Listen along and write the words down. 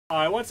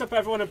Alright, what's up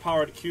everyone?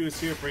 Empowered Q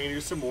is here bringing you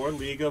some more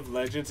League of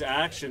Legends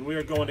action. We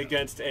are going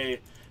against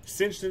a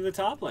Singed in the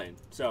top lane.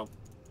 So,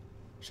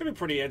 should be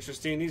pretty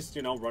interesting. He's,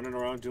 you know, running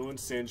around doing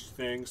Singed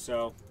things.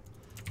 So,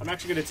 I'm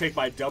actually going to take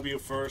my W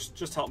first.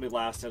 Just help me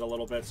last it a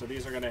little bit. So,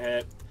 these are going to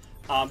hit.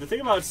 The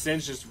thing about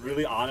Singed is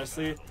really,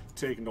 honestly,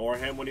 to ignore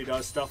him when he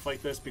does stuff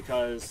like this.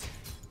 Because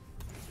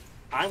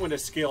I'm going to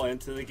scale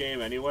into the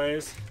game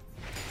anyways.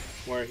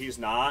 Where he's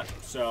not.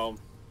 So,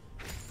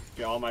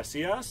 get all my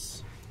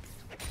CS.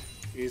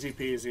 Easy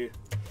peasy.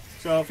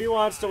 So if he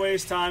wants to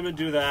waste time and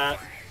do that,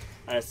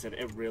 I said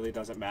it really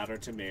doesn't matter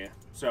to me.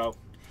 So,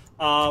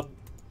 you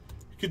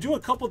could do a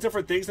couple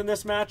different things in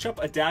this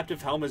matchup.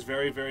 Adaptive Helm is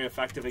very, very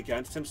effective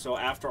against him. So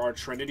after our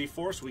Trinity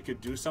force, we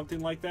could do something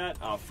like that.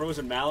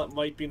 Frozen Mallet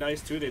might be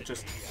nice too to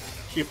just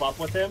keep up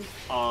with him.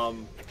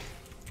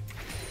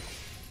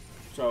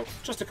 So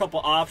just a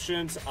couple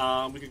options.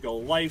 We could go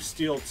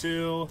Lifesteal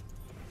too.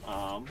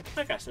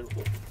 Like I said,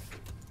 ooh,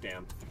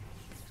 damn,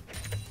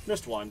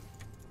 missed one.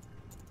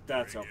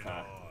 That's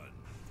okay.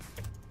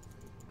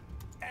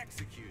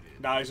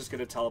 Now he's just going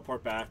to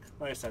teleport back.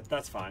 Like I said,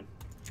 that's fine.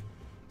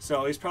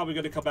 So he's probably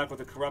going to come back with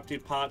a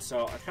Corrupted Pot,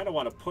 so I kind of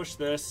want to push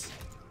this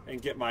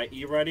and get my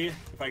E ready.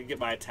 If I can get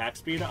my attack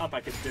speed up,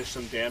 I could dish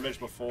some damage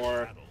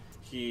before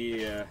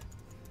he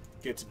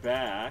gets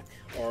back.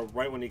 Or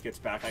right when he gets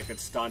back, I could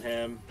stun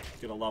him,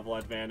 get a level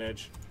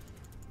advantage.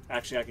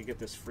 Actually, I could get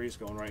this freeze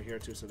going right here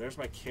too. So there's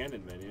my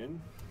cannon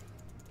minion.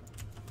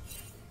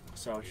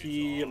 So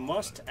he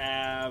must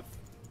have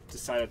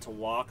decided to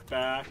walk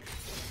back,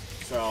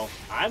 so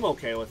I'm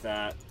okay with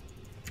that.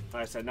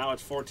 Like I said, now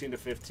it's 14 to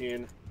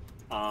 15.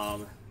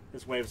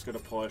 This wave's gonna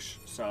push,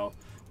 so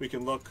we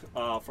can look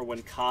for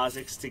when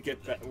Kha'Zix to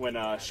get that, when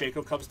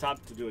Shaco comes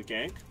top to do a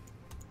gank.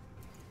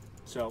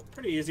 So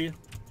pretty easy.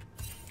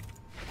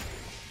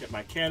 Get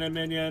my cannon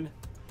minion.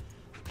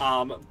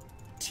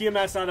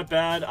 Tiamat's not a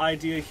bad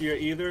idea here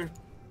either.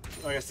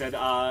 Like I said,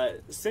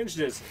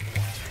 Singed is.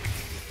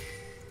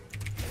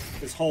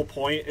 His whole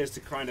point is to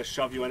kind of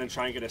shove you in and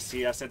try and get a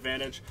CS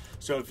advantage.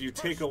 So if you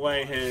take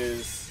away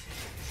his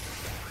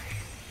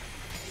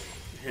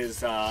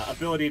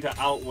ability to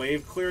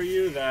out-wave clear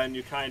you, then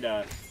you kind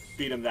of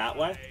beat him that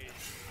way.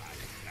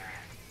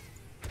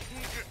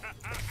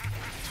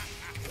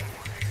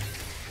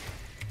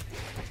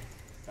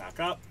 Back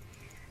up.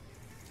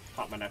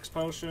 Pop my next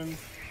potion.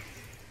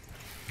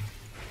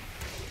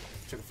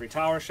 Took a free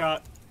tower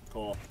shot.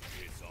 Cool.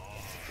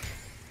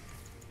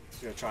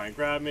 He's going to try and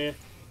grab me.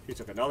 He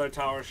took another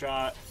tower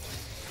shot.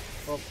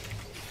 Oh.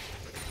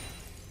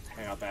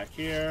 Hang out back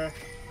here.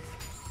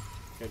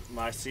 Get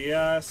my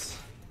CS.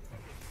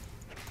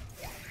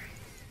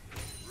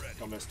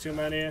 Don't miss too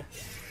many.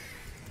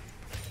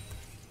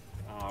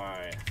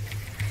 Alright.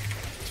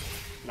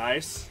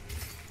 Nice.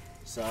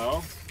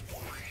 So.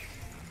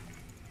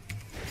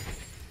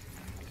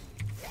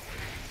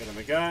 Get him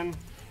again.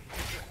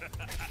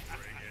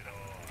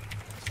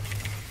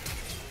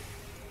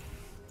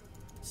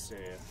 Let's see.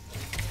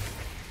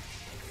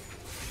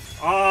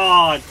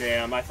 Oh,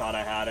 damn, I thought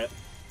I had it.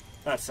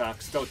 That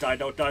sucks. Don't die,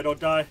 don't die, don't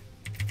die.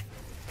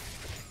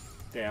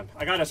 Damn,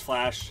 I got his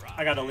flash.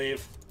 I gotta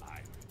leave.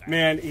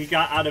 Man, he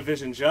got out of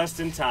vision just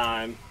in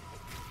time.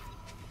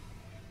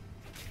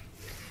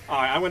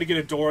 Alright, I'm gonna get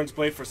a Doran's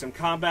Blade for some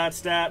combat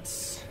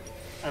stats.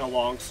 And a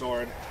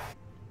longsword.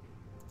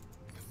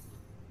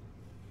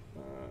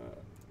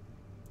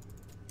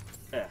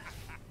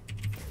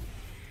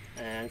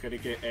 And gonna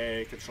get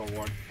a control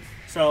ward.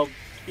 So,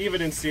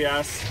 even in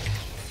CS.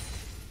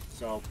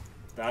 So,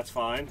 that's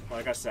fine,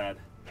 like I said.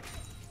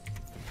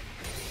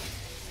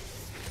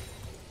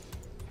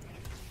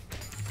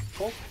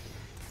 Cool.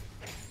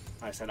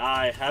 I said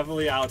I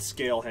heavily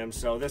outscale him,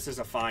 so this is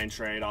a fine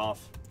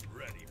trade-off.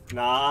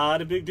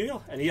 Not a big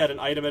deal. And he had an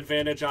item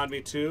advantage on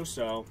me too,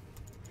 so...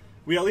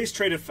 We at least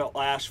traded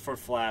flash for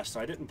flash, so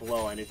I didn't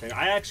blow anything.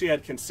 I actually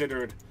had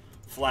considered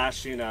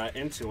flashing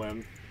into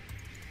him.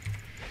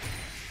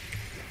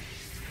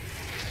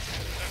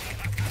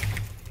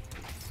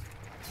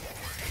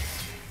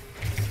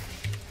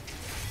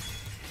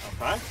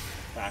 Okay,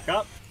 back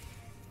up.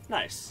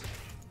 Nice.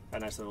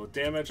 Got a nice little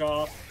damage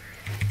off.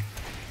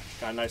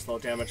 Got a nice little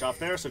damage off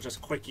there, so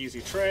just quick,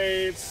 easy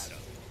trades.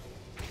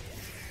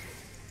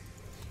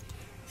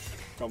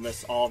 Don't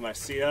miss all of my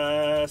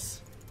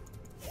CS.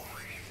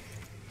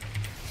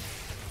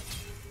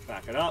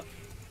 Back it up.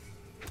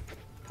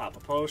 Pop a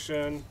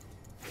potion.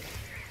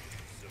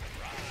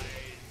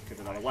 Get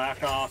another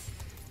whack off.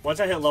 Once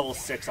I hit level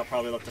 6, I'll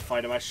probably look to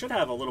fight him. I should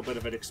have a little bit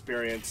of an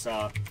experience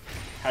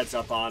heads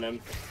up on him.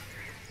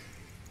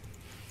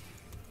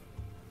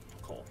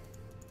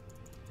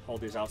 Hold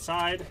these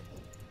outside.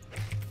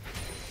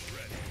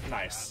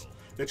 Nice.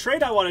 The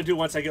trade I want to do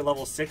once I get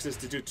level 6 is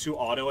to do 2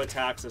 auto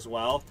attacks as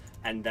well.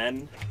 And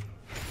then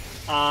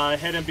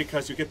hit him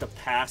because you get the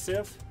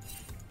passive.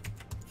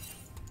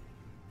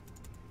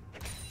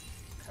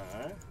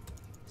 Okay.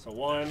 So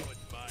 1,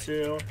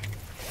 2.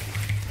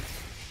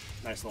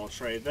 Nice little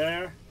trade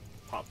there.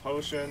 Pop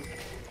potion.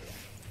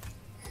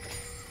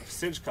 If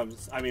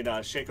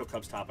Shaco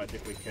comes top, I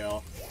think we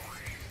kill.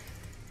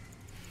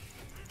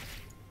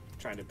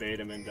 Trying to bait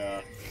him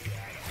into...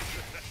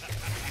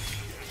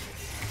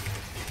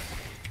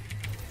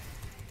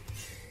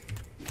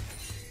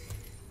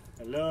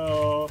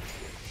 Hello?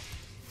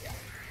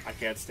 I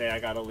can't stay, I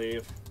gotta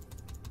leave.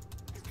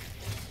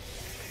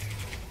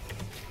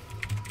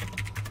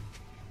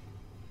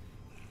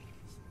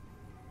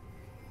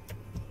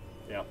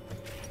 Yep.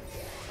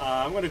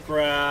 I'm gonna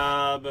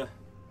grab a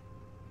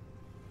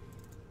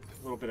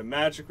little bit of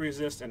magic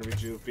resist and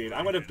rejuve bead.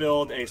 I'm gonna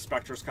build a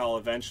Spectre Skull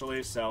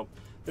eventually, so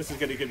this is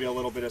gonna give me a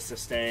little bit of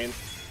sustain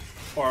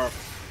or a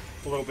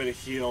little bit of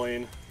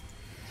healing.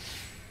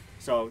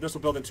 So this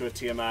will build into a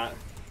Tiamat.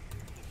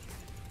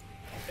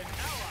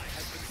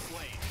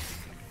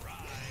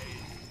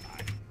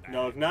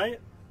 No ignite?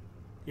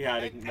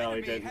 Yeah, no,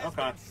 he didn't.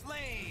 Okay.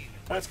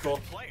 That's cool.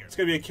 It's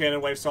going to be a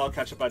cannon wave, so I'll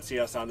catch up on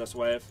CS on this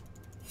wave.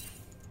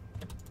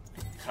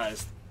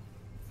 Because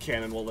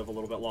cannon will live a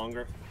little bit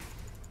longer.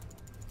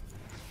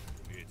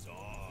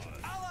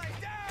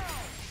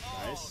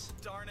 Nice.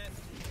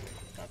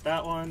 Got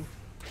that one.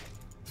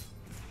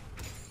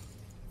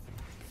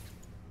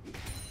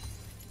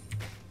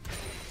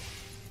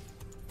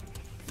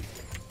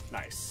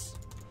 Nice.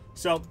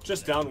 So,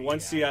 just down 1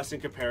 CS in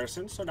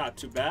comparison, so not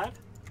too bad.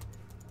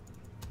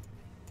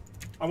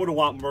 I'm going to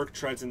want Merc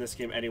Treads in this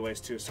game anyways,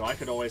 too, so I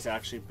could always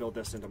actually build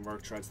this into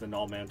Merc Treads, the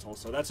Null Mantle.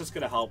 So that's just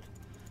going to help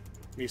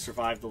me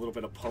survive the little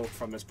bit of poke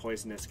from his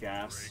poisonous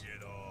gas.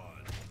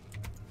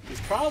 He's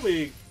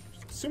probably...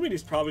 Assuming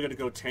he's probably going to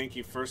go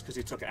tanky first because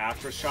he took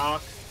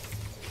Aftershock.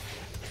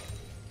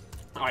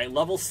 Alright,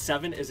 level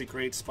 7 is a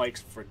great spike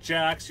for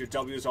Jax. Your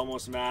W is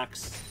almost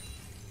maxed.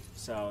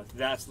 So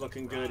that's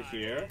looking good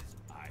here.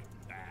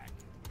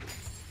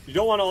 You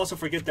don't want to also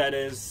forget that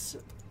is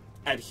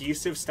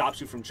adhesive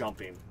stops you from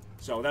jumping.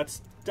 So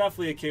that's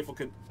definitely a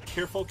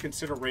careful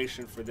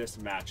consideration for this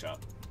matchup.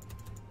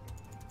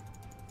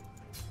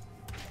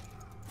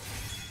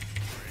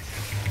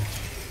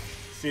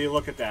 See,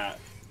 look at that.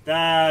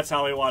 That's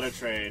how we want to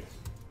trade.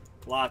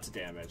 Lots of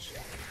damage.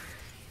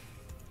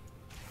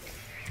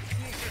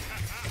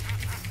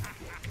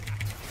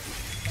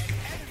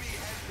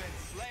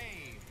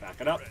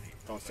 Back it up.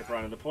 Don't stick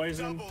around in the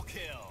poison.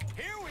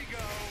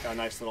 Got a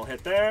nice little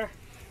hit there.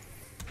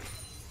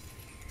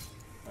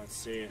 Let's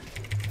see.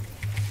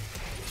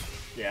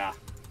 Yeah.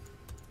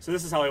 So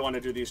this is how I want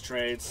to do these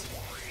trades.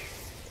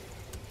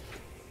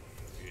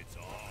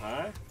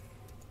 Okay.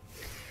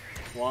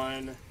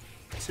 1,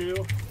 2.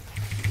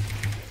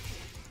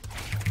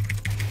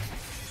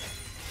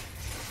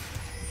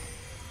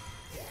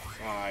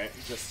 Alright,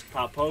 just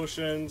pop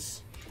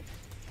potions.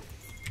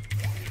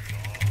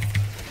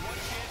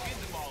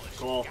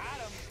 Cool.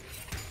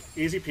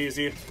 Easy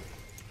peasy.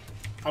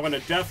 I'm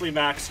gonna definitely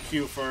max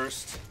Q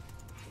first.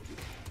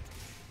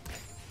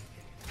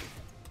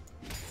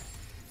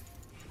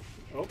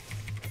 Oh.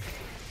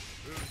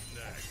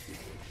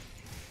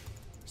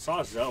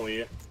 Saw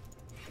Zoe.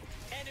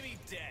 Enemy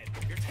dead.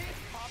 Your tank's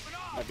popping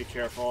off. I'd be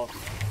careful.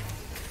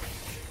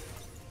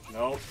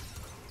 Nope.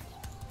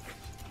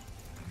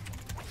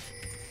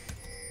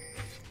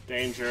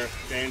 Danger,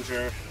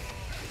 danger.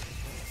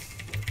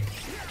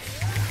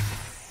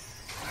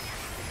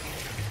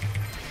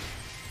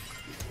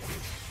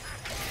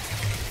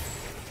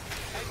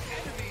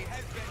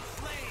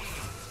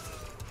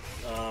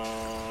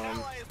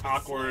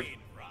 Awkward.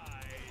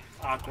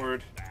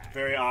 Awkward.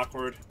 Very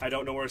awkward. I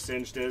don't know where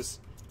Singed is.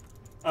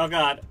 Oh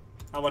god.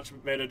 How much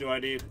mana do I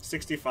need?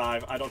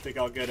 65. I don't think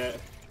I'll get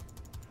it.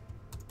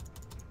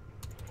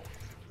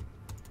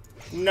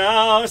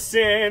 No,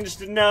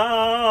 Singed,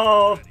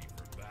 no!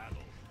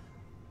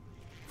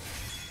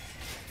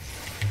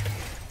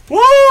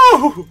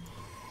 Woo!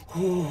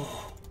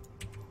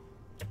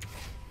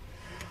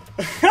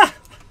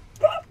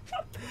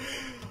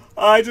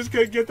 I just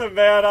couldn't get the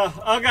mana.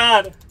 Oh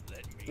god.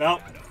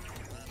 Nope.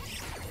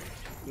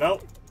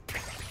 Nope.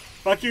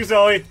 Fuck you,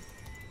 Zoe.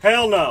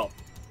 Hell no.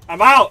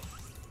 I'm out.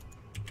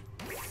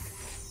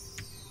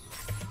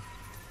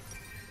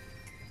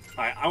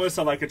 Alright, I want to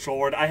sell my control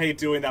word. I hate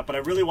doing that, but I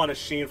really want a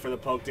Sheen for the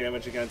poke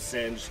damage against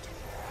Singed.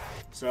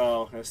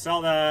 So, I'm going to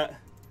sell that.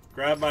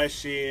 Grab my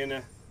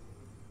Sheen.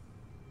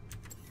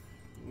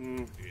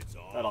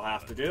 That'll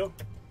have to do.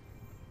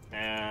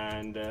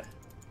 And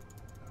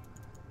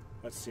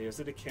let's see, is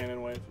it a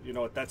cannon wave? You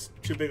know what, that's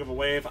too big of a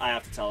wave. I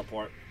have to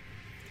teleport.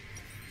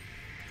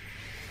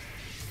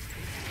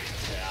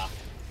 Yeah.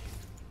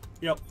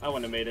 Yep, I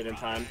wouldn't have made it in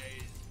time.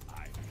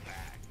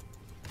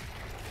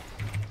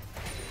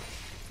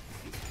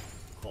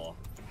 Cool.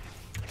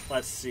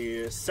 Let's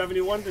see,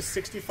 71 to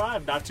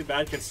 65. Not too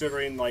bad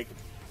considering, like,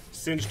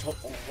 Singed's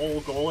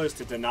whole goal is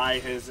to deny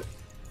his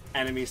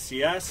enemy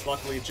CS.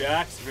 Luckily,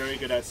 Jax very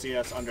good at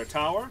CS under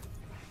tower.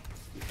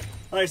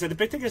 Like I said, the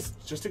big thing is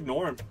just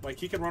ignore him. Like,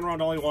 he can run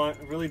around all he wants.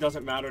 It really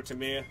doesn't matter to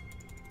me.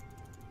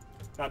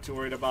 Not too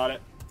worried about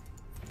it.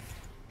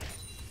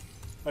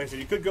 Like I said,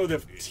 you could go the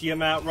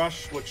Tiamat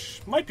rush,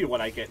 which might be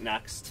what I get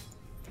next.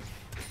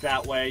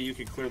 That way, you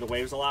can clear the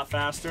waves a lot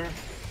faster.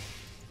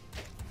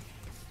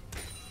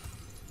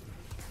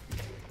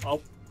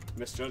 Oh,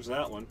 misjudged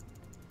that one.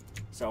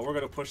 So we're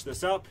going to push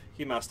this up.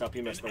 He messed up.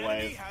 He missed the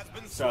wave.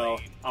 So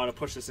I'm going to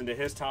push this into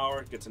his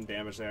tower. Get some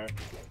damage there.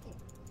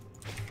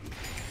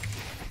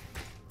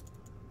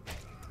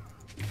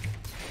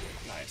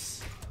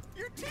 Nice.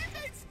 Your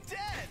teammate's dead!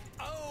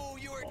 Oh,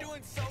 you are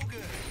doing so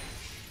good.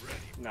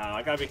 Nah,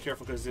 I got to be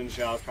careful because Xin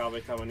Zhao's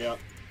probably coming up.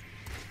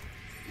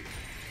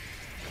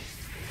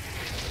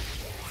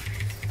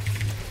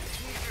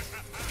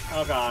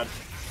 Oh, God.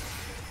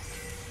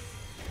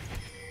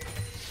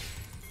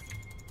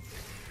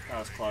 That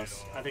was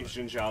close. I think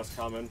Xin Zhao's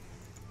coming.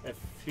 If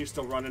he's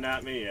still running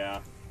at me, yeah.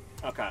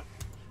 Okay.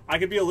 I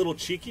could be a little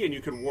cheeky and you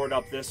could ward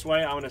up this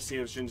way. I want to see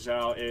if Xin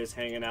Zhao is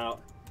hanging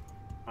out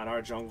on our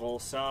jungle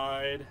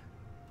side.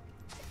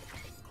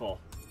 Cool.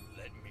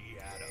 Let me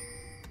at him.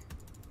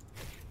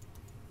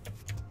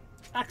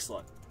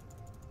 Excellent.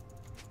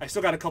 I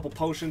still got a couple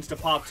potions to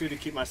pop too to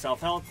keep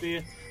myself healthy.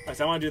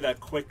 I want to do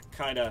that quick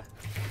kind of...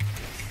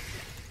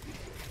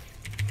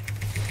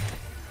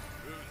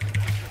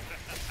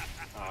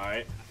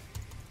 Alright.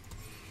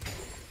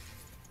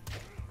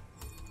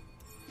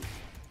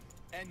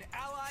 An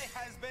ally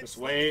has been Just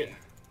wait.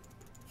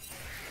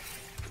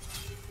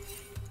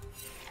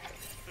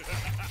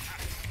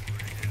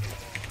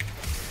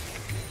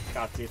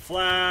 Got the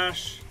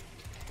flash.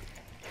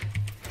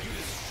 You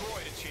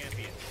destroyed a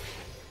champion.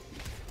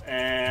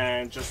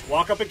 And just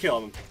walk up and kill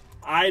him.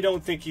 I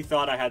don't think he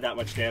thought I had that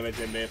much damage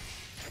in me.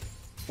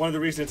 One of the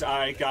reasons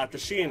I got the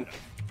Sheen.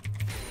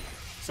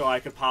 So I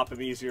could pop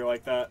him easier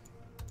like that.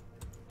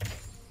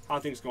 How are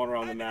things going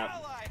around the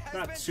map?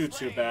 Not too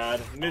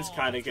bad. Mid's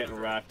kind of getting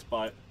wrecked,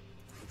 but...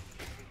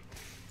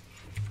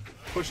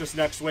 Push this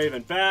next wave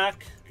and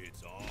back.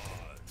 It's on.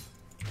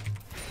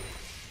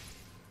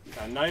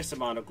 Got a nice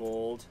amount of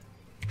gold.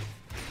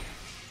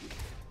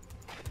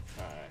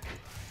 Alright.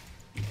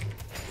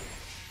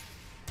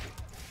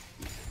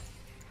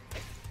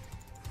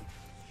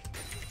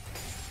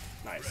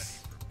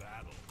 Nice.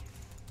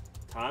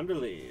 Time to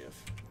leave.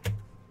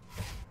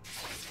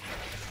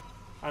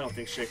 I don't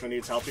think Shaco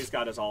needs help. He's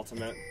got his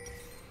ultimate.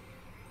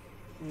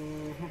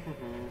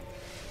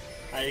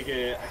 I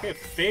get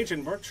Phage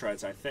and Merc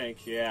Treads, I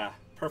think. Yeah.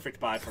 Perfect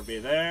buy for me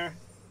there.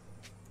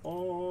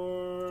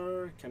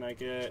 Or can I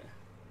get...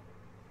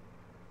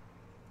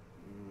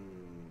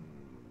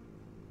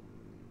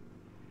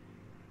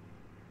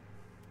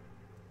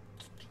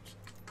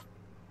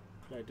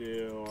 Can I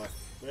do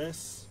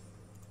this?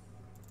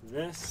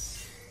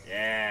 This?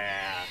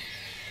 Yeah.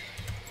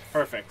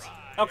 Perfect.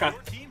 Okay.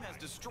 Your team has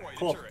destroyed a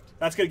Cool. turret.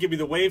 That's going to give me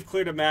the wave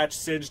clear to match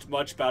Singed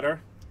much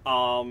better.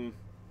 And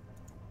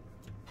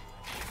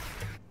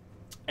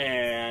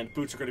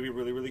boots are going to be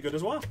really, really good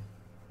as well.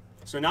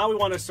 So now we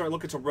want to start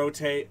looking to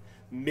rotate.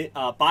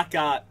 Bot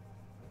got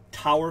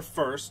tower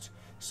first,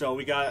 so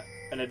we got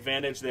an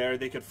advantage there.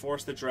 They could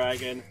force the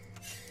dragon.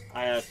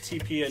 I have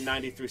TP in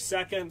 93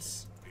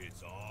 seconds.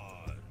 It's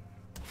on.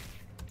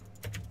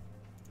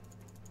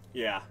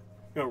 Yeah,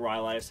 no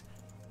Rylai's.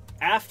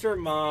 After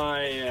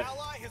my...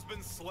 Ally has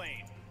been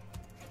slain.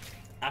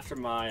 After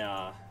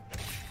my...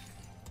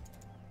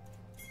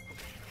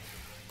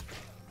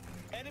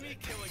 Enemy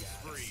killing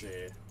spree. Let's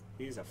see.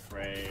 He's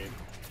afraid.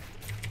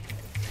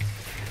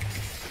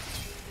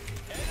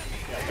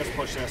 Yeah, just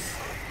push this.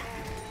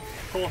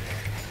 Cool.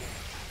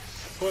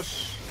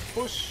 Push.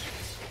 Push.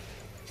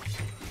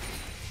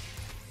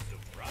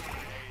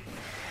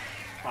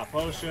 Pop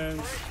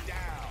potions. Down.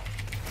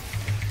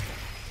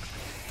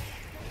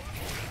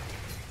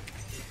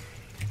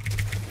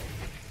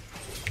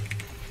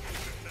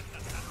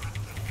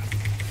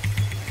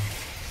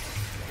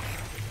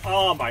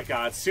 Oh my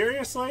god,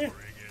 seriously?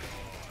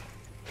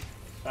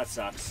 That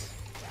sucks.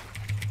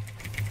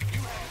 You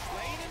have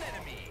slain an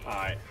enemy.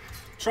 Alright.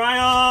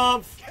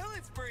 Triumph!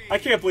 Killing spree. I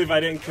can't believe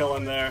I didn't kill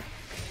him there.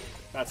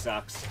 That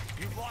sucks.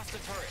 You've lost a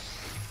turret.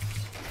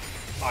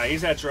 Alright,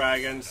 he's at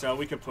dragon, so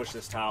we can push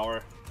this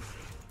tower.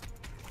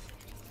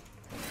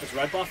 Is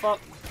red buff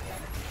up?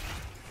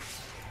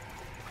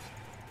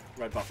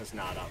 Red buff is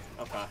not up.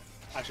 Okay.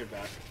 I should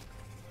bet.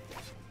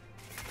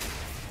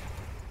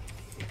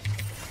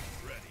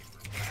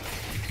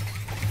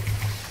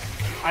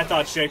 I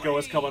thought Shaco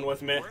was coming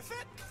with me. Worth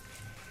it?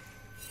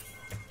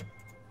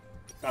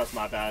 That was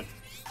my bad.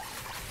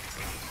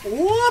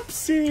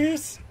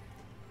 Whoopsies!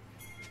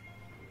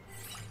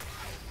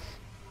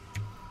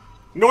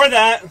 Ignore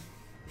that!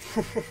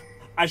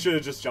 I should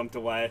have just jumped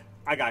away.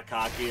 I got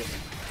cocky.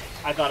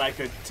 I thought I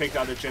could take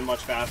down the Jhin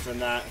much faster than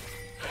that.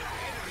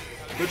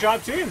 Good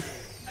job, team!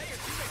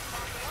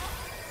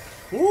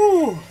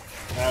 Woo!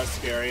 That was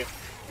scary.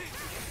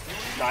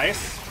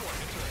 Nice.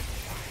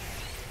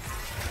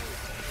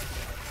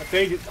 A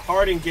big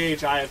hard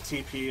engage, I have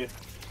TP.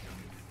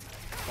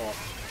 Cool.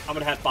 I'm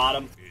gonna head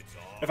bottom.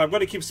 If I'm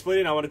gonna keep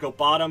splitting, I want to go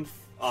bottom.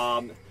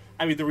 I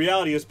mean, the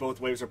reality is both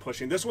waves are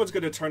pushing. This one's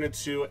gonna turn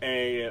into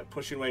a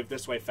pushing wave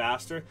this way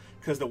faster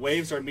because the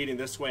waves are meeting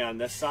this way on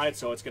this side,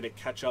 so it's gonna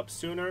catch up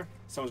sooner.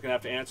 Someone's gonna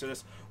have to answer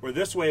this. Where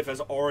this wave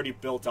has already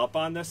built up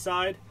on this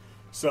side,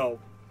 so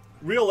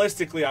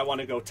realistically, I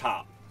want to go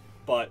top,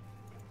 but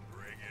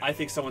I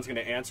think someone's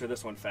gonna answer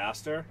this one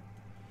faster.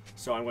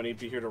 So I'm going to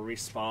be here to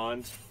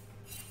respawn.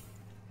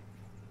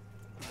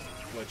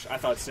 Which I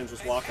thought Singe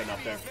was walking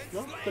up there.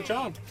 No, good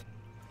job.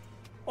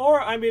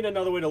 Or, I mean,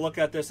 another way to look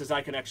at this is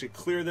I can actually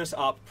clear this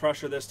up,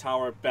 pressure this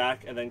tower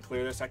back, and then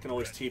clear this. I can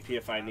always TP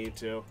if I need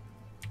to.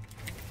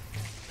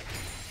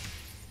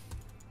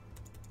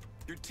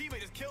 Your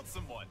teammate has killed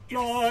someone.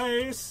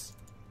 Nice!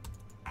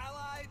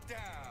 Ally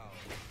down.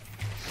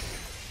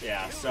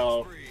 Yeah,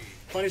 so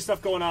plenty of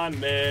stuff going on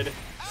mid.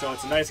 So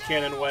it's a nice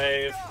cannon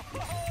wave.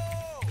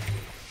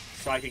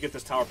 So I could get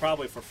this tower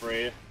probably for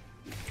free.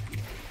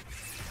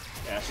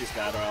 Yeah, she's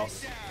bad or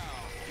else.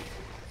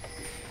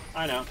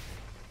 I know.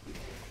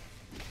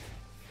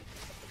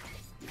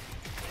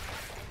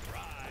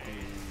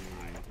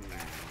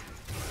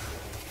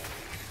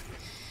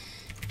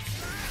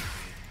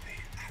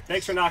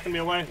 Thanks for knocking me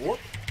away. Whoop.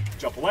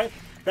 Jump away.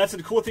 That's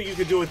the cool thing you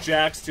can do with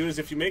Jax, too, is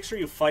if you make sure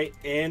you fight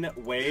in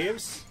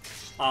waves,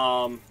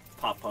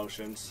 pop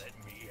potions,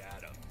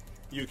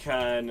 you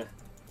can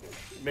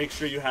make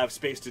sure you have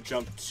space to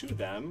jump to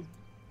them.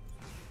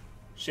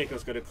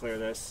 Shaco's going to clear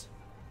this.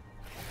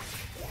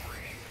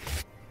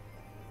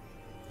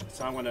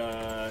 So I'm going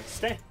to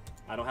stay.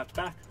 I don't have to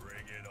back.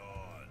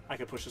 I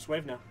can push this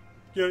wave now.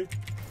 Yay.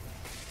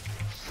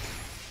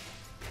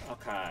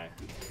 Okay.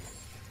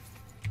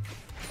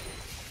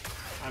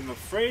 I'm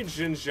afraid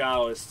Jin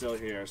Zhao is still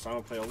here, so I'm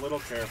going to play a little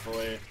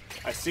carefully.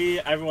 I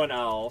see everyone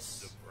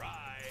else.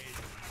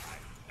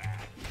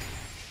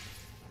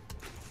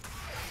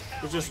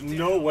 There's just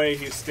no way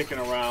he's sticking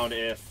around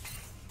if...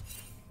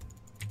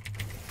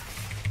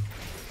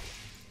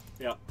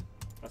 Yep,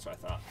 that's what I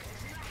thought.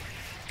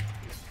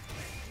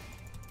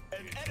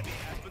 An enemy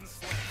has been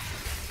slain.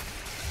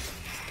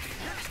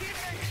 Your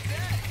teammate's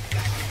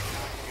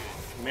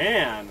dead.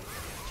 Man.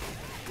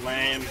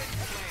 Lame.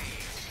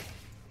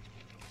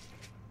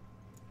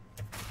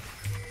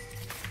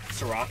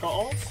 Soraka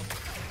ult?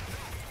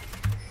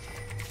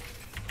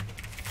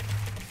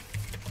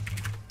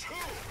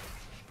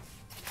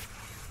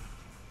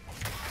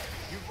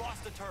 You've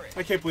lost the turret.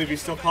 I can't believe he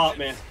still caught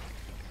me.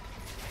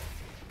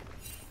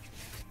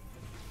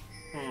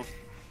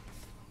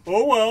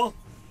 Oh well.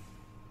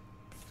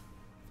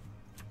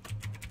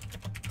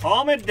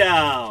 Calm it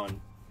down.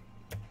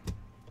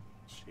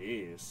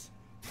 Jeez.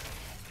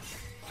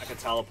 I can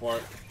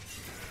teleport.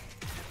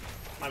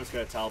 I'm just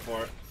gonna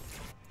teleport.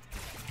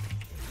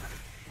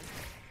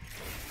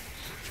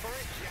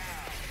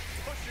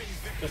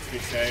 Just to be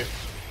safe.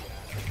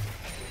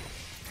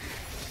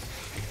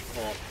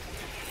 Cool.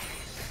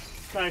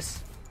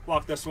 Nice.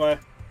 Walk this way.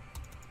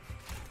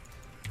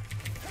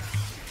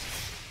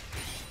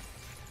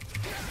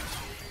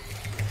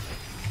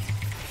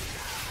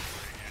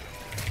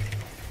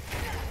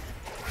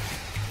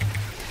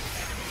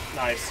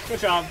 Nice. Good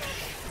job.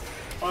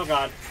 Oh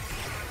god.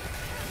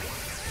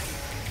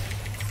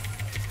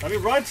 Let me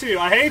run to you.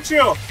 I hate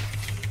you.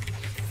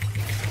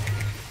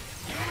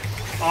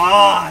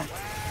 Ah!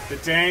 The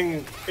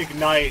dang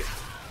ignite.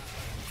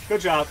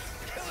 Good job.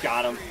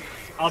 Got him.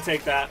 I'll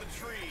take that.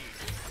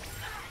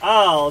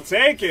 I'll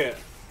take it.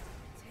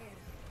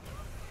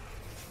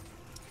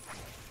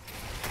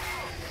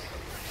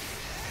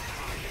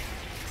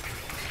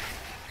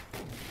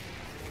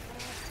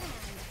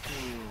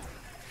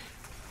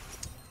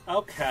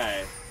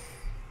 Okay.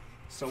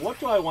 So what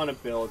do I want to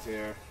build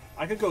here?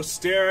 I could go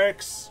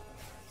Steraks.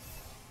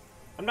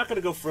 I'm not going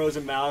to go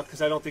Frozen Mallet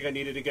because I don't think I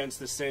need it against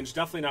the Singe.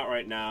 Definitely not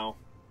right now.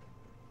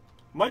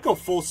 Might go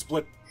full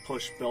split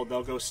push build.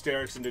 They'll go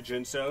Steraks into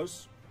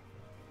Jinso's.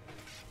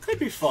 Could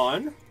be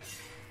fun.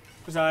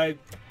 Because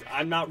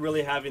I'm not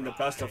really having the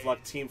best of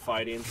luck team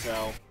fighting,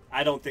 so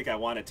I don't think I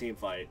want a team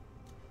fight.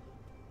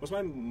 Was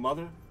my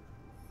mother?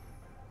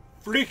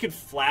 Freaking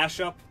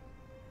flash up?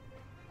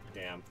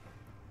 Damn.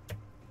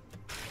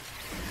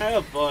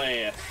 Oh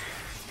boy.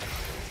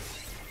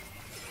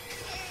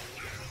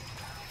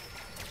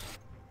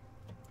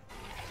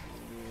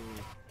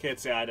 Can't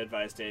say I'd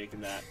advise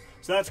taking that.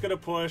 So that's gonna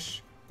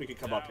push. We can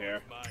come up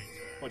here.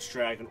 What's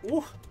Dragon?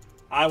 Ooh!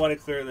 I want to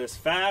clear this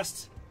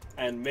fast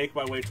and make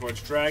my way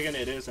towards Dragon.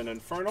 It is an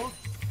Infernal.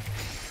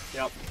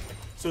 Yep.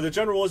 So the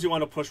general rule is you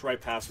want to push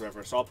right past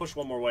River. So I'll push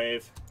one more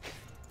wave.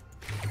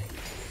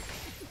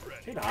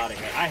 Get out of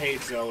here. I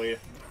hate Zoe.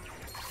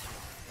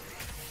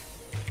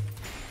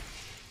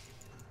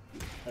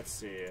 Let's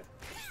see.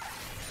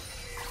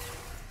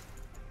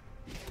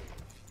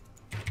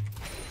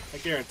 I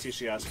guarantee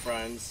she has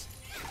friends.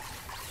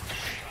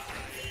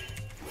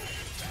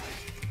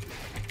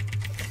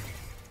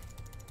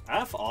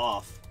 F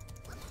off.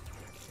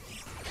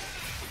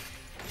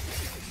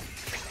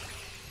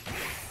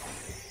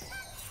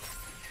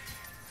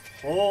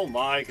 Oh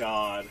my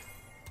god.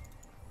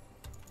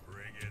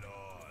 Bring it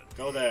on.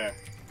 Go there.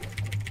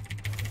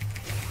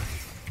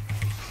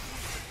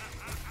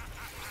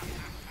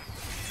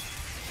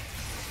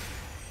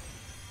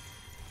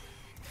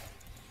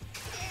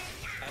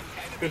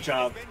 Good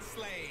job.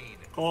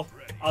 Cool.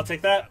 I'll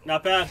take that.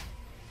 Not bad.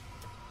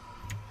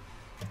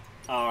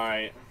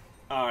 Alright.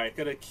 Alright.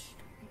 Gonna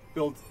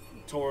build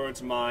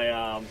towards my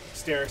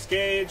Steraks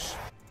gauge.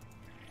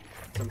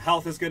 Some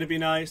health is going to be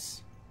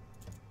nice.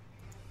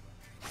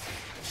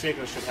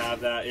 Shaco should have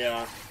that,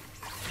 yeah.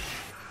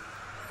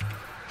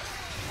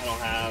 I don't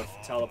have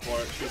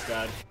teleport. She's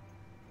dead.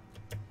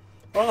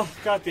 Oh,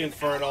 got the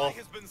Infernal.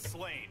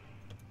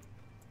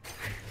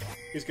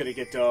 He's going to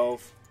get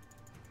dove.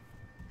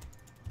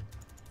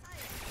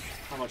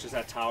 How much is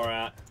that tower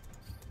at?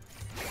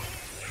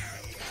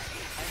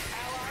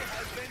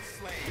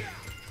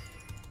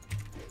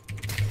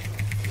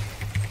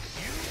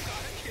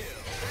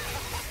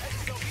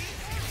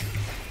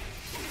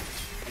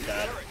 I'm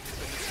dead.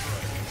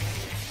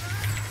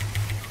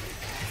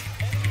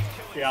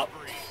 Yep.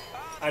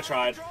 I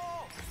tried.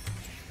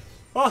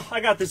 Oh,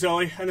 I got the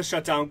Zoe and the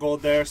shutdown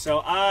gold there,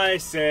 so I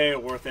say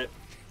worth it.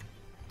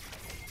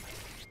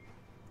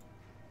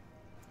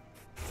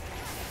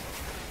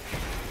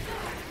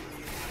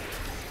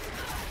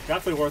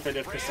 Definitely worth it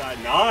if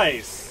Chysalis.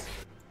 Nice!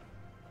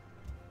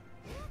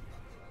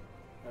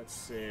 Let's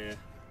see.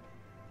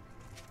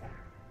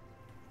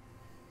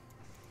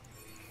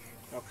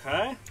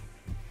 Okay.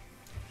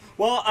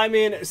 Well, I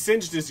mean,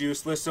 Singed is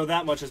useless, so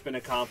that much has been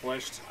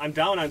accomplished. I'm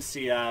down on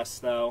CS,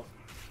 though.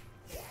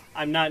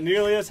 I'm not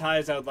nearly as high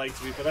as I would like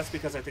to be, but that's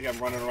because I think I'm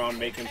running around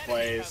making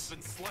plays.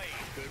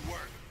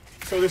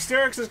 So the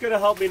Steraks is going to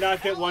help me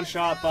not get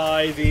one-shot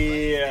by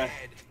the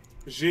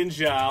Xin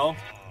Zhao.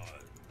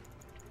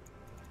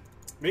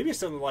 Maybe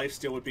some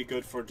lifesteal would be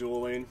good for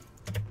dueling.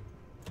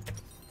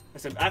 I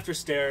said after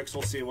Steraks,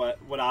 we'll see what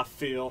I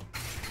feel.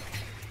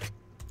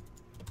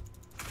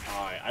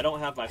 Alright, I don't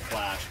have my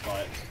flash,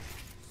 but...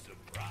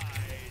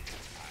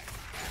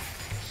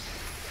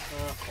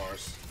 of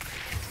course.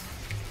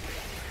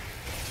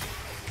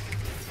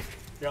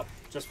 Yep,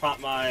 just pop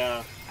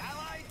my,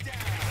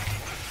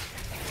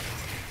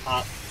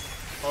 pop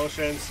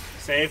potions.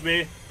 Save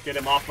me. Get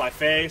him off my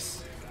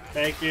face.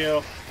 Thank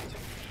you.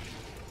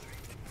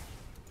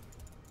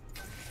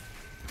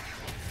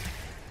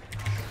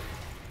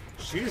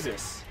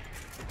 Jesus.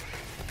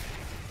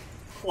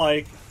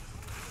 Like...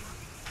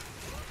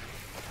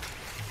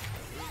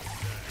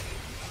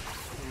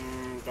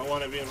 don't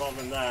want to be involved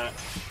in that.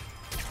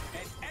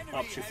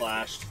 Oh, she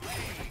flashed.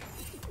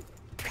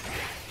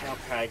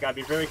 Okay, gotta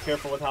be very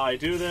careful with how I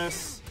do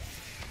this.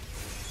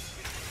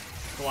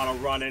 Don't want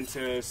to run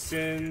into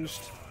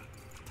Singed.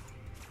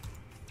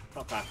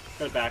 Okay,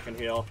 gotta back and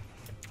heal.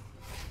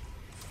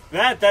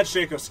 That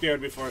Shaco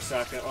scared me for a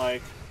second,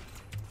 like...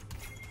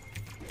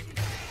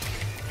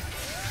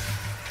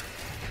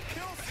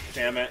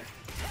 Damn it.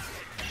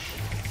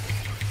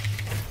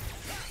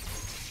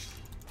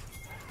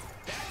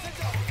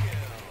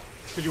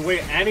 Could you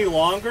wait any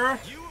longer?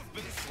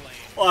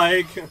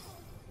 Like...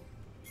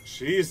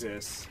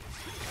 Jesus.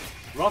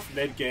 Rough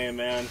mid-game,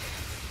 man.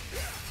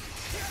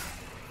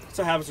 That's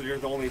what happens when you're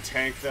the only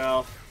tank,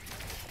 though.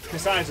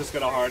 Besides just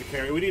gonna hard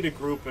carry. We need a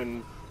group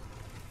and...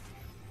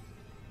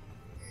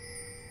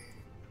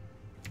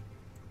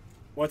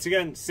 Once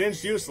again,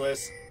 Singed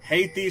useless.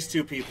 Hate these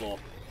two people.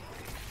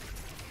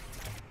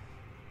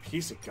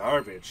 Piece of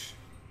garbage.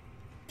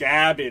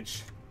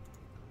 Gabbage.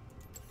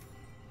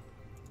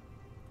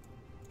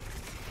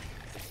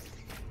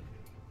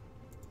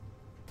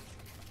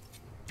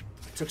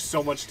 Took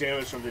so much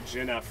damage from the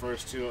Jhin at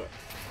first, too.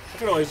 I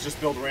could always just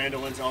build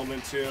Randuin's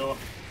Omen, too.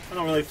 I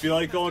don't really feel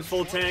like going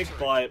full tank,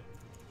 but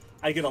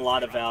I get a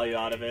lot of value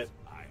out of it.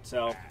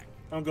 So,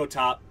 I'll go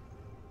top.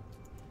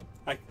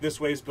 This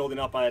wave's building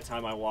up by the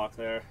time I walk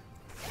there.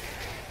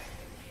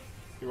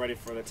 Be ready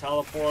for the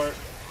teleport.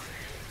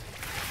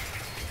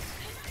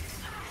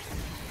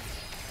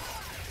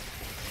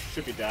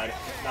 Should be dead.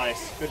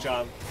 Nice. Good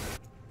job.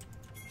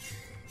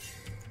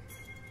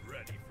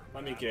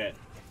 Let me get...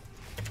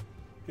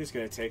 He's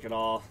gonna take it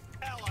all.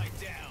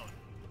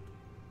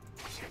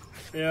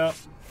 Yep.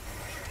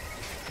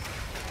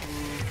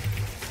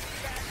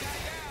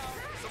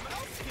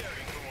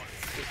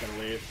 He's gonna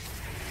leave.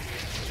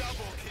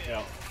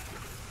 Yep.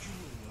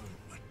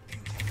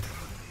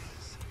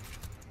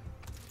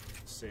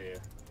 Let's see.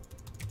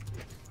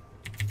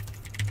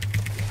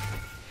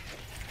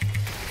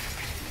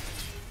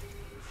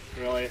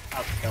 Really?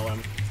 I'll kill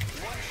him.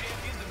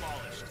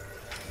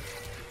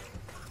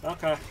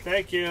 Okay,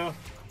 thank you.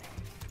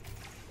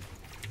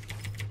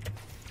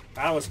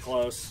 That was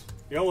close.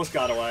 He almost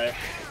got away.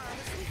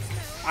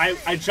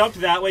 I jumped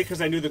that way because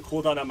I knew the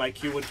cooldown on my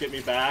Q would get me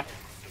back.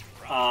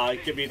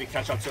 Get me to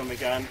catch up to him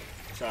again.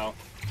 So.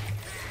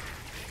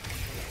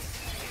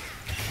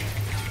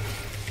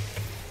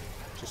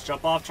 Just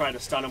jump off, try to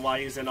stun him while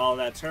he's in all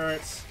that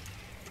turrets.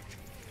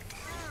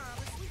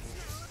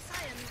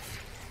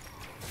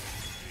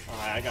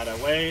 Alright, I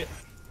gotta wait.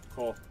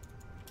 Cool.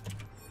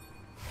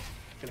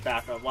 Can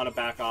back up. Want to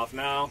back off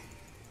now.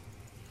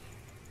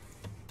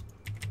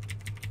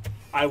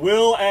 I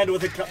will end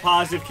with a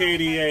positive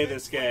KDA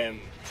this game.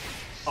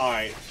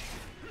 Alright.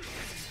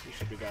 You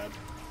should be dead.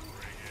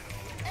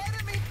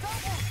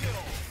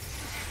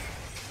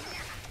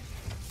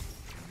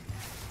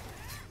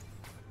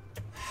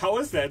 How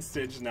is that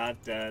Singed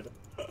not dead?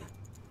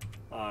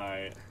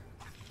 Alright.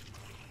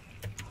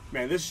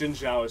 Man, this Xin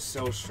Zhao is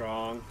so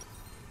strong.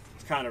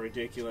 It's kind of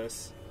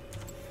ridiculous.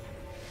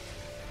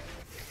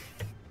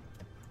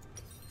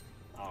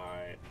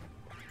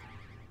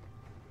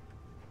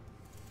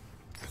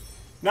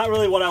 Not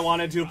really what I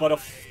want to do, but a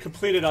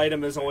completed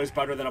item is always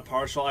better than a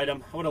partial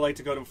item. I would have liked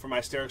to go for my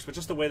Steraks, but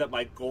just the way that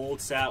my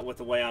gold sat with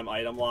the way I'm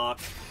item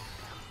locked,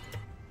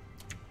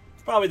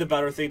 probably the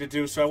better thing to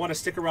do. So I want to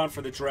stick around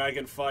for the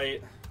dragon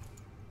fight.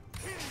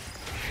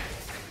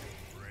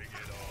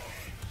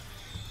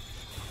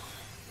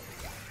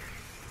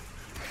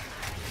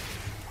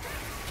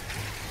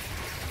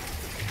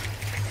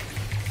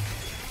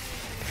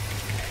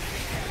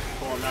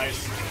 Cool,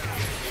 nice.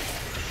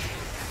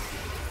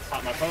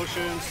 Pop my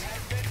potions.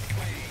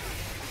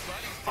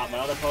 Pop my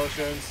other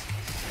potions.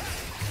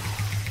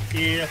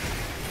 Yeah.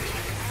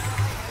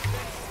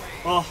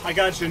 Well, I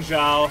got Xin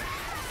Zhao.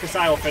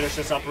 Kasai will finish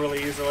this up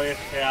really easily.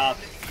 Yeah.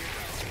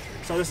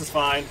 So this is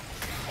fine.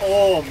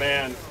 Oh,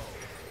 man.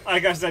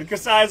 Like I said,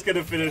 Kasai's going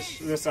to finish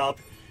this up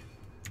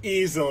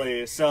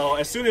easily. So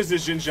as soon as the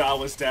Xin Zhao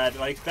was dead,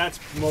 like, that's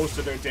most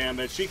of their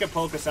damage. She can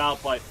poke us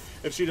out, but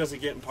if she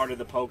doesn't get in part of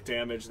the poke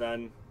damage,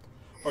 then...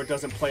 or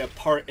doesn't play a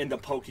part in the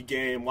poke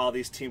game while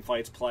these team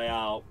fights play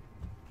out,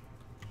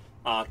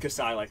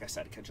 Kasai, like I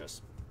said, can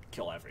just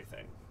kill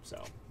everything.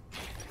 So,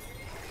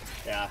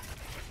 yeah.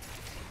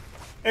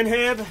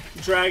 Inhib,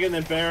 Dragon,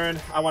 then Baron.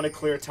 I want to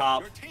clear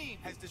top. Your team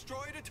has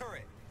destroyed a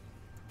turret.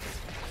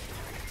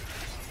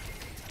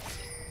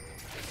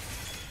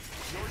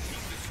 Your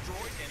team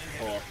destroyed an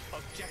inhibitor. Cool.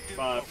 Objective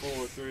 5,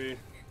 4, 3.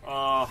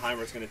 Oh,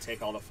 Heimer's going to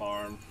take all the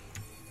farm.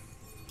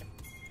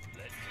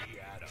 Let me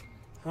at him.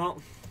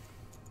 Well,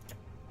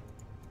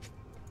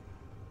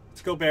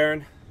 let's go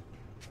Baron.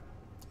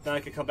 Then I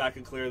can come back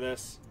and clear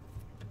this.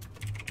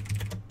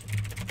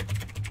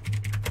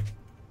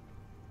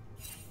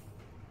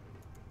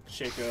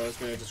 Shaco is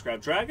going to just grab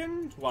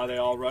Dragon while they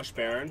all rush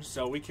Baron,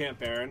 so we can't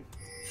Baron.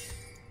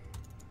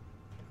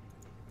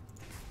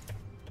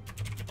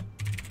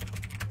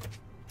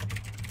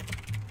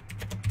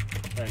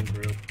 Then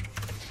group.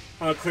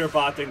 I'm going to clear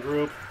bot, then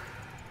group.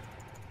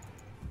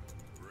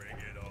 Bring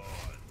it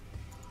on.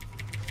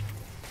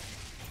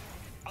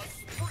 A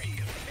spree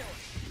of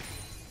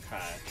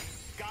killing. Okay.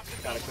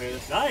 Gotta clear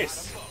this.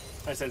 Nice!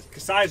 I said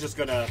Kasai's just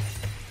gonna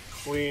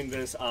clean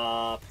this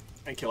up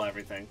and kill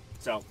everything.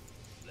 So.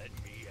 Let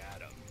me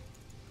at him.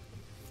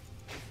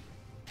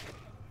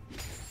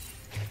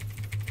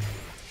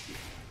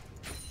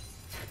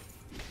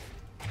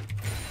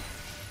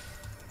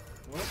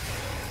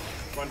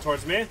 Whoop. Run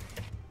towards me.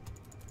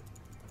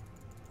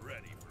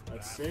 Ready for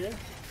Let's see.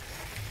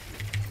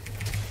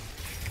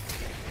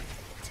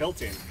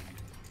 Tilting.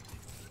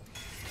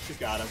 She's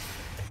got him.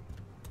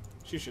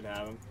 She should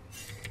have him.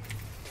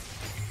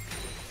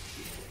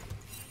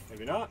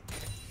 Maybe not.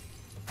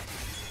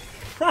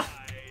 Ha!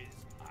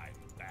 I'm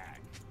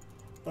back.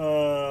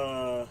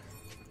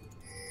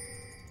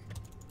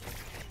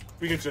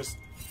 We could just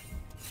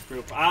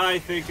group. I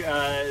think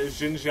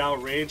Xin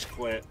Zhao rage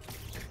quit.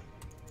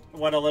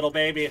 What a little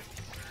baby.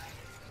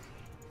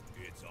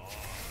 It's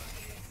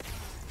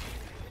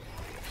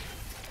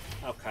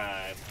on.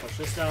 Okay, push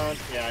this down.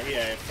 Yeah, he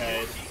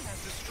AFK'd. He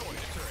has destroyed a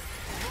turret.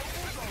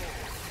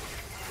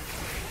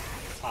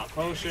 Pop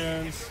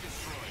potions.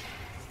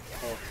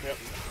 Oh, yep.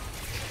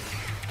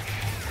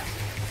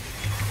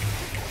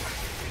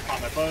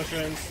 Pop my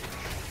potions.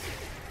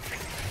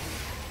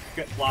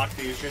 Get block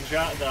the Xin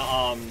Zhao, the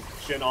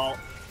Xin ult.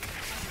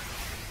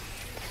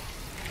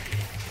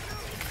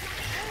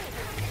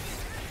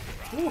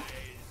 Woo.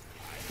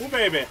 Woo,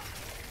 baby.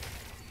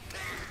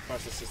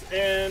 Plus this is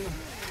in.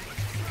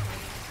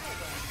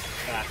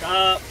 Back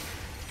up.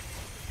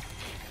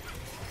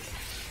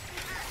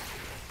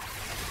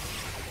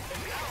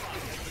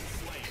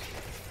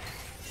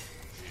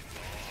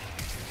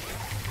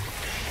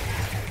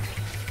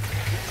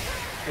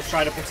 Let's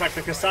try to protect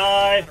the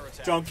Kasai.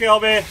 Don't kill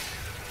me.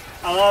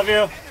 I love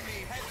you.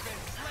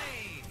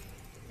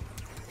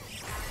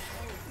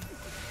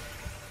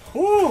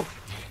 Whoo!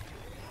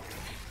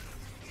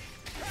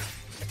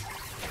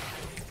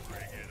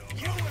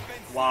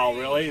 Wow,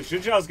 really?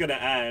 Xin Zhao's gonna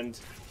end.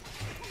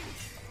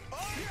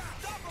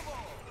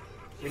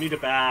 We need to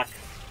back.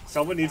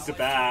 Someone needs to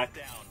back.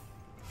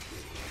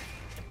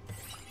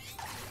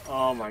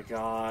 Oh my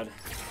god.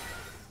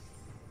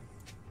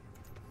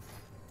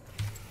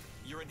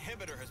 Your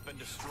inhibitor has been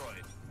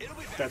destroyed. It'll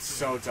be That's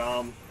so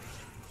dumb.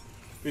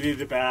 We need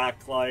to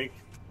back, like...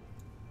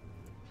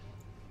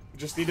 We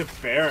just need a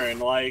Baron,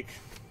 like...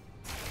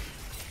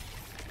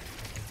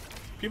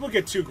 People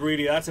get too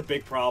greedy, that's a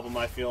big problem,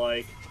 I feel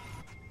like.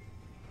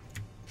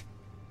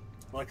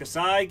 Like a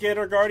side, get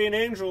our Guardian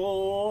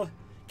Angel.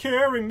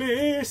 Carry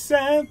me,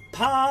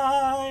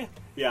 senpai.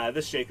 Yeah,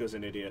 this Shaco's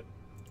an idiot.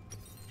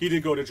 He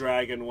did go to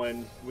Dragon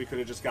when we could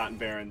have just gotten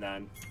Baron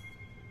then.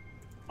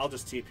 I'll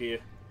just TP.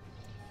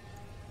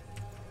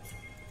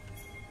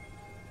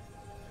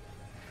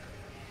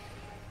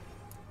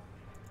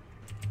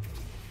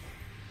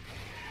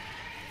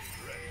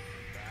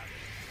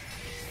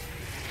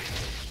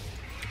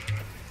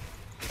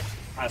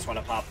 I just want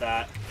to pop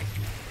that.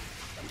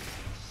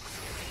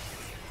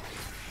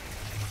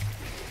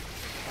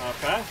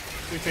 Okay,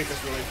 we take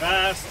this really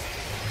fast.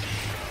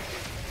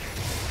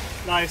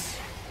 Nice.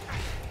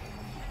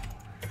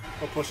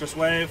 We'll push this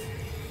wave.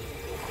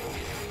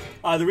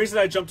 The reason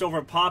I jumped over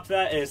and popped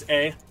that is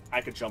A,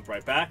 I could jump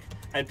right back,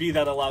 and B,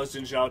 that allows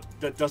Xin Zhao,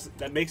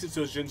 that makes it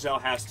so Xin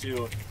Zhao has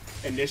to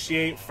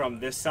initiate from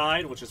this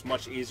side, which is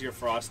much easier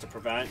for us to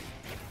prevent.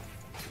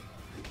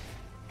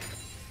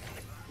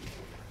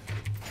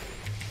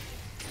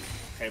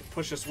 Okay,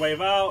 push this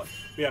wave out.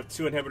 We have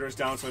 2 inhibitors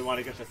down, so we want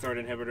to get the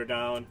 3rd inhibitor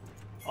down.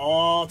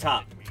 All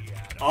top.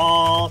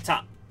 All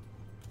top.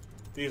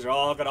 These are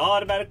all going to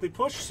automatically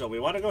push, so we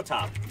want to go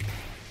top.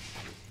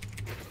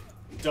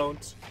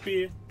 Don't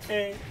be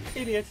an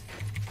idiot.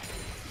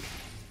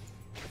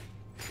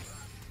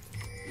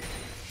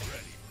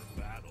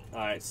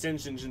 Alright,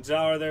 Singe and Xin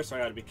Zhao are there, so I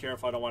gotta be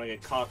careful. I don't want to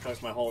get caught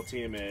because my whole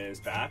team is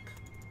back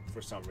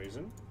for some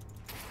reason.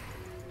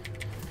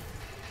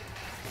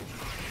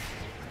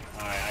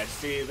 Alright, I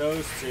see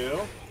those 2.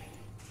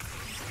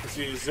 I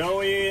see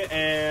Zoe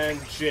and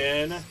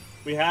Jin.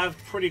 We have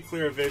pretty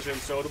clear vision,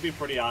 so it'll be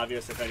pretty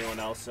obvious if anyone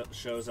else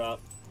shows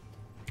up.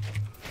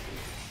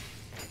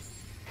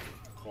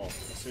 Cool.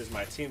 As soon as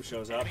my team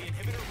shows up,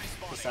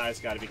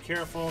 Chysalis gotta be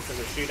careful, because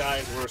if she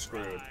dies, we're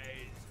screwed.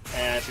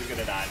 And she's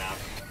gonna die now.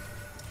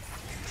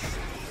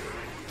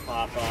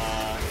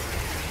 Papa.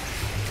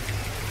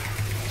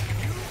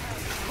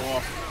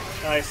 Cool.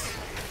 Nice.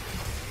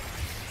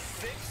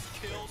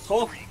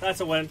 Cool. That's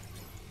a win.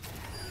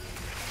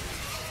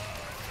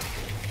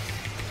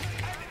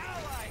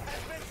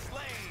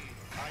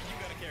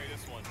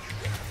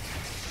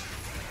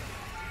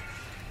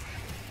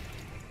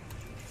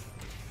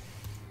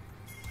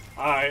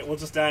 Alright, we'll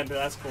just end.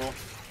 That's cool.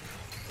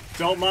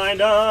 Don't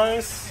mind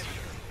us.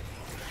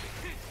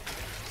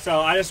 So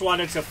I just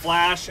wanted to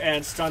flash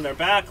and stun their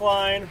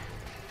backline.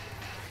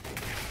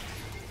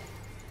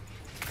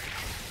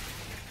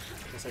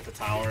 Just hit the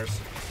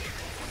towers.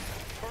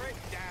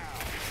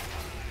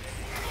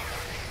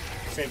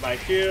 Saved by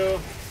Q.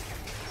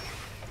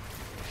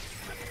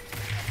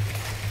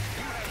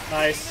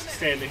 Nice.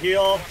 Stay in the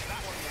heal.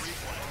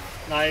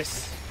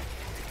 Nice.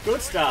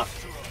 Good stuff.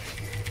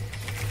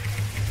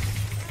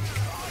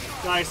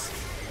 Nice.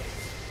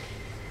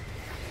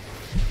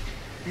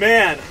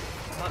 Man,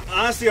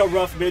 honestly a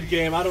rough mid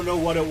game. I don't know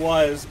what it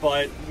was,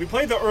 but we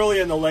played the early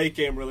and the late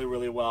game really,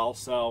 really well.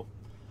 So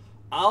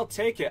I'll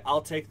take it.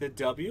 I'll take the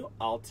W.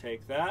 I'll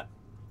take that.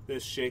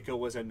 This Shaco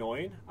was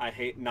annoying. I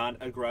hate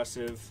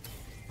non-aggressive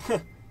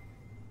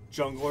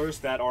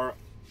junglers that are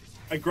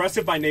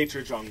aggressive by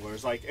nature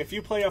junglers. Like, if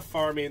you play a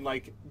farming,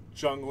 like,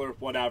 jungler,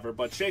 whatever,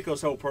 but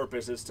Shaco's whole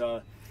purpose is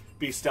to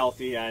be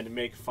stealthy and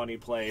make funny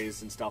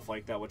plays and stuff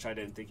like that, which I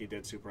didn't think he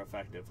did super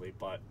effectively,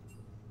 but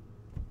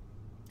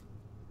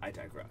I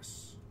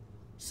digress.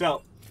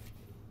 So,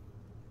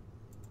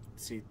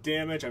 let's see,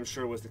 damage, I'm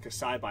sure was the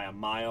Kasai by a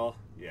mile.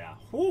 Yeah,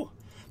 whew.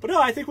 But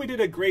no, I think we did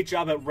a great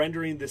job at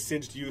rendering the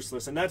Singed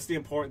useless, and that's the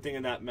important thing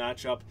in that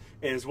matchup,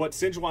 is what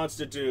Singe wants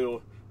to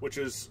do, which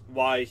is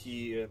why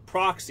he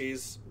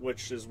proxies,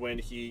 which is when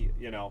he,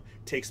 you know,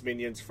 takes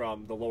minions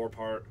from the lower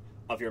part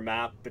of your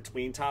map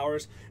between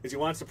towers, is he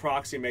wants to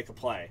proxy and make a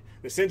play.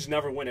 The Singe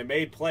never went and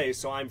made plays,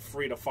 so I'm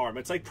free to farm.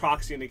 It's like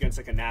proxying against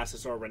like a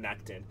Nasus or a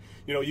Renekton.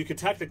 You know, you could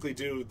technically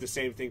do the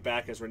same thing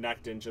back as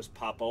Renekton, just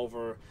pop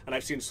over, and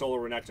I've seen solo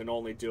Renekton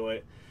only do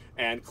it,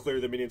 and clear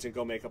the minions and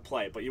go make a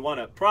play. But you want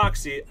to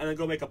proxy and then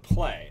go make a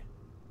play.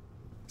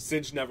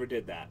 Singe never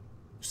did that.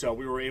 So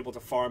we were able to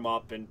farm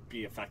up and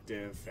be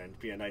effective and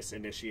be a nice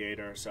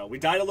initiator. So we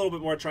died a little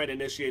bit more trying to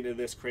initiate into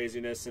this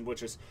craziness, and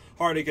which is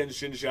hard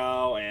against Xin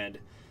Zhao and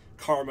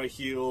Karma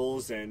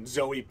heals and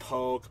Zoe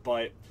poke,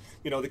 but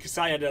you know, the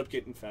Kasai ended up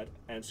getting fed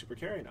and super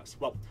carrying us.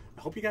 Well,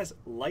 I hope you guys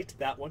liked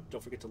that one.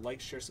 Don't forget to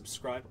like, share,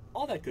 subscribe,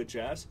 all that good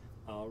jazz.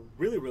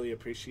 Really, really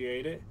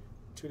appreciate it.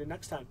 Tune in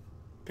next time.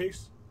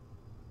 Peace.